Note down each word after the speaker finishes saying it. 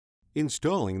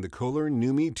Installing the KOHLER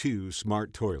Numi 2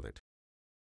 Smart Toilet.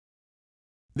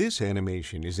 This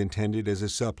animation is intended as a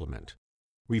supplement.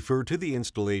 Refer to the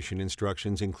installation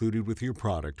instructions included with your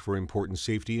product for important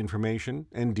safety information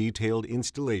and detailed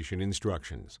installation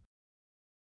instructions.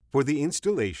 For the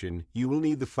installation, you will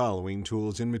need the following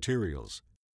tools and materials: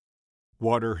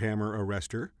 water hammer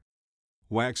arrestor,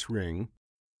 wax ring,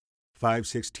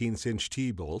 5/16"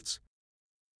 T-bolts,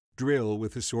 drill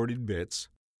with assorted bits,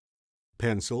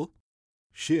 pencil,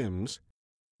 shims,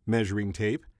 measuring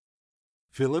tape,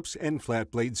 Phillips and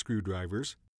flat blade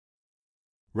screwdrivers,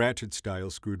 ratchet-style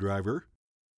screwdriver,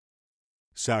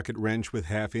 socket wrench with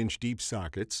 1/2" deep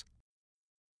sockets,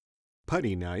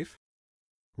 putty knife,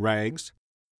 rags,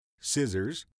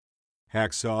 scissors,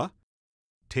 hacksaw,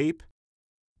 tape,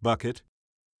 bucket,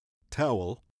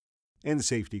 towel, and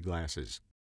safety glasses.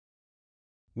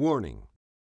 Warning: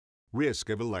 risk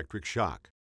of electric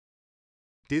shock.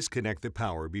 Disconnect the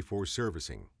power before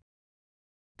servicing.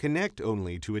 Connect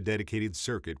only to a dedicated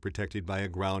circuit protected by a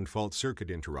ground fault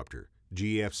circuit interrupter,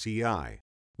 GFCI,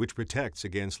 which protects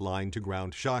against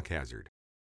line-to-ground shock hazard.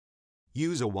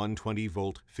 Use a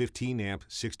 120-volt, 15-amp,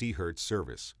 60 Hz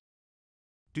service.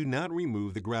 Do not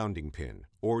remove the grounding pin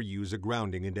or use a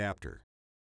grounding adapter.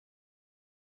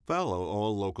 Follow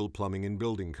all local plumbing and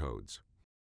building codes.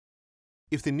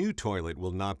 If the new toilet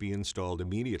will not be installed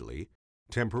immediately,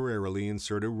 temporarily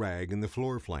insert a rag in the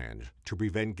floor flange to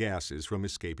prevent gases from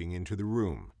escaping into the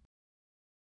room.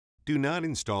 Do not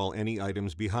install any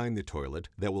items behind the toilet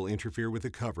that will interfere with the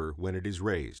cover when it is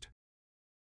raised.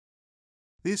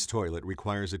 This toilet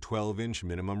requires a 12-inch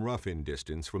minimum rough-in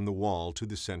distance from the wall to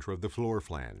the center of the floor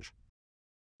flange.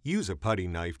 Use a putty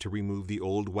knife to remove the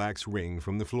old wax ring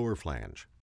from the floor flange.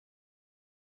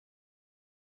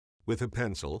 With a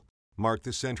pencil, mark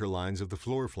the center lines of the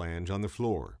floor flange on the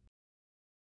floor.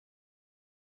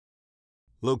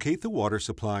 Locate the water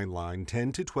supply line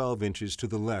 10 to 12 inches to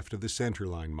the left of the center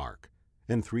line mark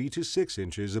and 3 to 6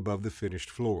 inches above the finished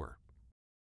floor.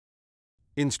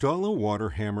 Install a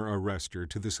water hammer arrestor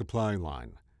to the supply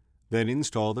line, then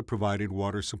install the provided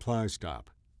water supply stop.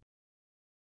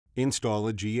 Install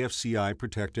a GFCI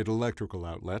protected electrical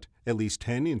outlet at least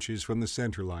 10 inches from the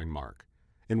center line mark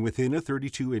and within a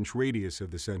 32-inch radius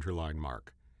of the center line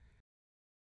mark.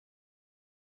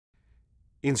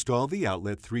 Install the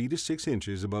outlet 3 to 6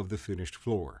 inches above the finished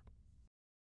floor.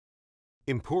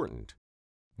 Important: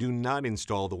 do not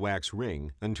install the wax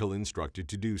ring until instructed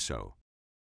to do so.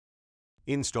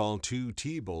 Install 2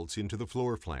 T-bolts into the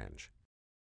floor flange.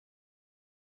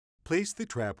 Place the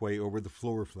trapway over the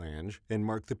floor flange and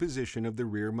mark the position of the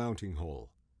rear mounting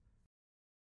hole.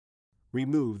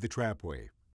 Remove the trapway.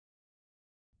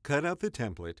 Cut out the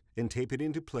template and tape it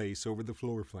into place over the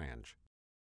floor flange.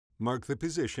 Mark the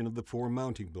position of the 4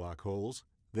 mounting block holes,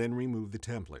 then remove the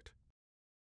template.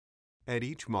 At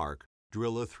each mark,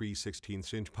 drill a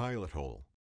 3/16" pilot hole.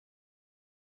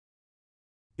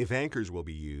 If anchors will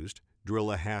be used,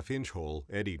 drill a 1/2" hole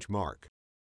at each mark.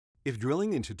 If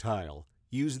drilling into tile,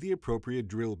 use the appropriate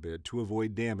drill bit to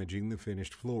avoid damaging the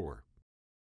finished floor.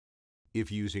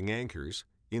 If using anchors,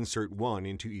 insert one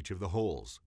into each of the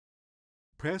holes.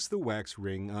 Press the wax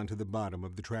ring onto the bottom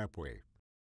of the trapway.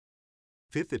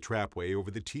 Fit the trapway over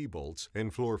the T-bolts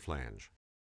and floor flange.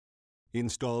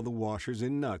 Install the washers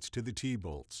and nuts to the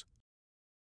T-bolts.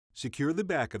 Secure the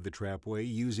back of the trapway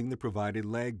using the provided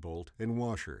lag bolt and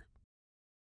washer.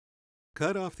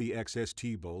 Cut off the excess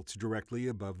T-bolts directly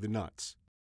above the nuts.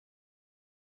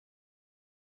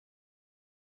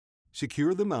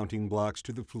 Secure the mounting blocks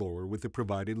to the floor with the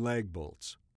provided lag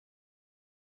bolts.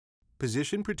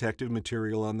 Position protective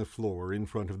material on the floor in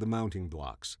front of the mounting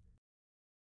blocks.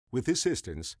 With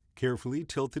assistance, carefully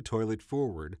tilt the toilet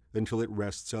forward until it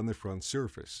rests on the front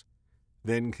surface.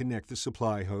 Then connect the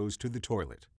supply hose to the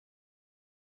toilet.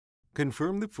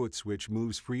 Confirm the foot switch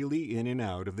moves freely in and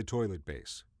out of the toilet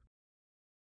base.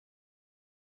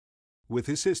 With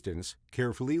assistance,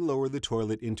 carefully lower the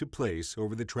toilet into place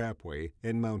over the trapway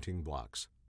and mounting blocks.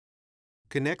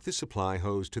 Connect the supply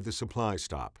hose to the supply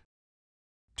stop.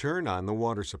 Turn on the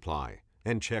water supply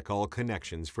and check all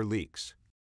connections for leaks.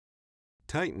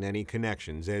 Tighten any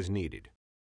connections as needed.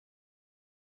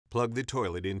 Plug the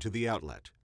toilet into the outlet.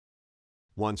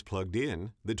 Once plugged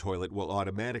in, the toilet will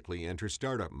automatically enter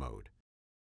startup mode.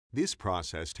 This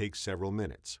process takes several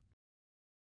minutes.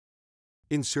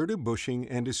 Insert a bushing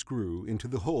and a screw into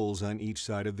the holes on each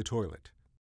side of the toilet.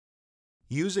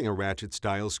 Using a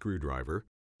ratchet-style screwdriver,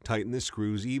 tighten the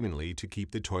screws evenly to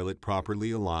keep the toilet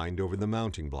properly aligned over the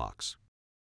mounting blocks.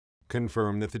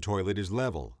 Confirm that the toilet is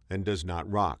level and does not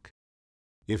rock.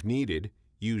 If needed,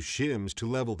 use shims to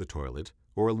level the toilet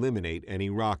or eliminate any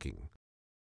rocking.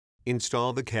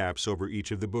 Install the caps over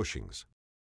each of the bushings.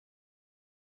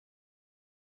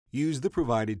 Use the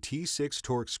provided T6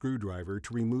 torque screwdriver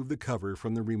to remove the cover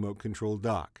from the remote control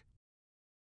dock.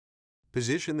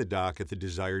 Position the dock at the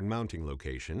desired mounting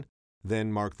location,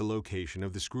 then mark the location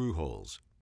of the screw holes.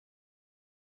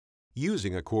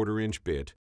 Using a 1/4-inch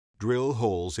bit, drill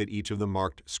holes at each of the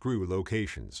marked screw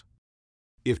locations.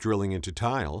 If drilling into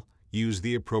tile, use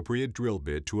the appropriate drill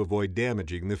bit to avoid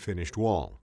damaging the finished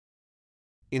wall.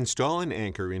 Install an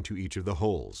anchor into each of the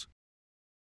holes.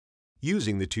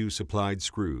 Using the 2 supplied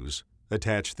screws,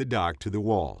 attach the dock to the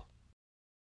wall.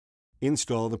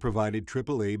 Install the provided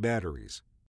AAA batteries.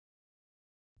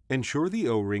 Ensure the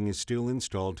O-ring is still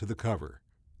installed to the cover,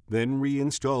 then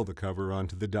reinstall the cover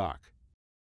onto the dock.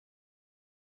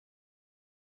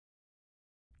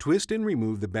 Twist and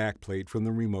remove the backplate from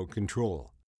the remote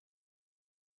control.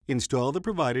 Install the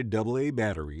provided AA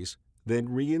batteries, then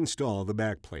reinstall the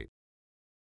backplate.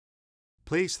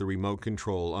 Place the remote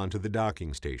control onto the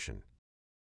docking station.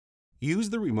 Use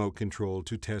the remote control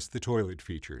to test the toilet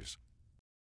features.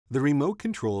 The remote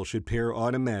control should pair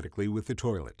automatically with the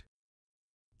toilet.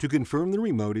 To confirm the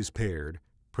remote is paired,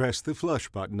 press the flush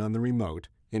button on the remote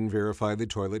and verify the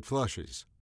toilet flushes.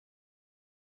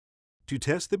 To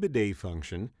test the bidet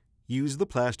function, use the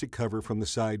plastic cover from the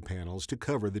side panels to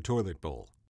cover the toilet bowl.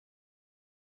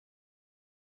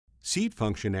 Seat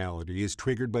functionality is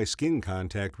triggered by skin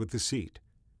contact with the seat.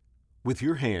 With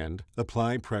your hand,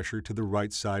 apply pressure to the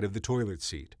right side of the toilet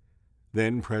seat.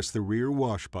 Then press the rear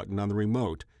wash button on the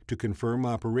remote to confirm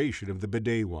operation of the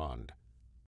bidet wand.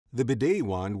 The bidet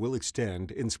wand will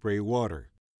extend and spray water.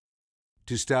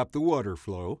 To stop the water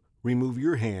flow, remove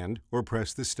your hand or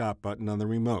press the stop button on the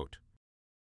remote.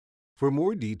 For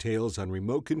more details on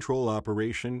remote control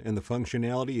operation and the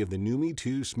functionality of the Numi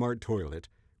 2 Smart Toilet,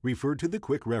 refer to the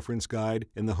Quick Reference Guide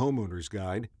and the Homeowner's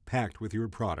Guide packed with your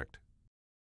product.